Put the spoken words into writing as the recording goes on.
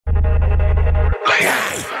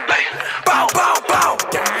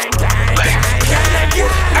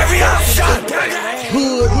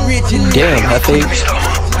Damn, Hefe.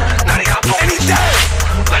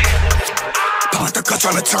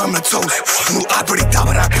 Trying to turn my toes. New operating top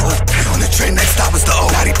of that pole. On the train, next stop was the O.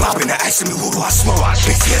 Now they popping and asking me who do I smoke.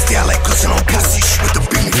 PTSD, I like clutching on pussy. With the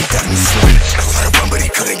beam, he dead in the snow. Try to run, but he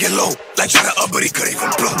couldn't get low. Like try to up, but he couldn't even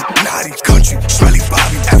blow. Naughty country, smelly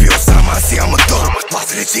Bobby. Every old time I see, I'm a throw.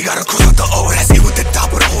 Watch the G, gotta cross out the O. That's it with the top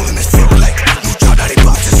with a hole in his throat. Like, new job, now they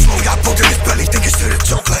pop to smoke. Y'all poked in his belly, think it's still a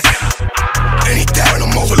joke. Like, any down,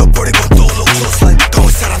 I'm over the board, they gon' throw low close. Like, throwing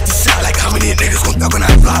set off the shot. Like, how many niggas gon' thug on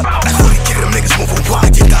that block? Like, 40 get them niggas moving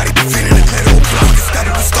wide. You thought he be feeling the clear old block. Instead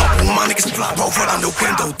of the stop, when my niggas block. Roll right on the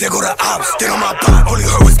window, there go the ops. They on my block, only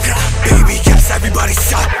heard was God. Baby, yes, everybody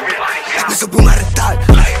shot. Like Mr. Boom at a dot.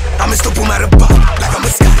 I'm Mr. Boom at a bop. Like I'm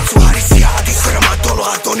a Scott, too hard to see how they swear on my dolo,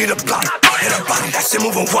 I don't need a block. Hit a body, that shit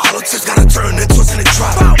moving wild. Just gotta turn and twist in the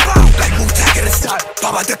drop. Like move tag at the start.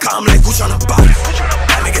 Pop out the car, I'm like, who's tryna bop?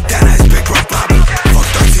 That nigga down, that's big bro Bobby. Fuck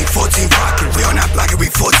 13, 14 rockin'. We on that block and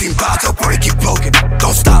we 14 bots. Up party keep broken.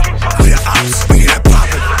 Don't stop. We the ops, we get that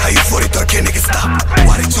poppin'. How you 43 can't nigga stop?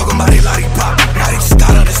 Why they talking about it, lottie pop? Now they just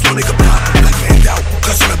start on this no nigga pop. Like man out,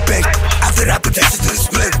 clutch on the bank. After that, put that shit to the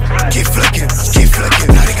split. Keep flicking, keep flicking.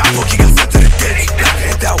 Now they got Pokey, got sent to the dick. Like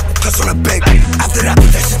man out, clutch on the bank. After that, put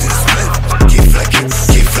that shit to the split. Keep flicking,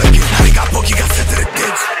 keep flicking. Now they got Pokey, got sent to the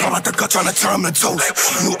dick. Pop out the gut trying to turn them to toast.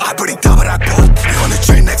 New operating top of that boat. We on the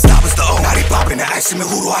train, next stop is the O. Now they popping and asking me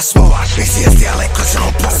who do I smoke. PTSD, I like clutching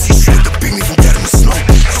on pussy. With the beam, even dead in the snow.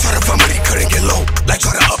 Like try to run, but he couldn't get low. Like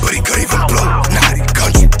try to up, but he couldn't even blow.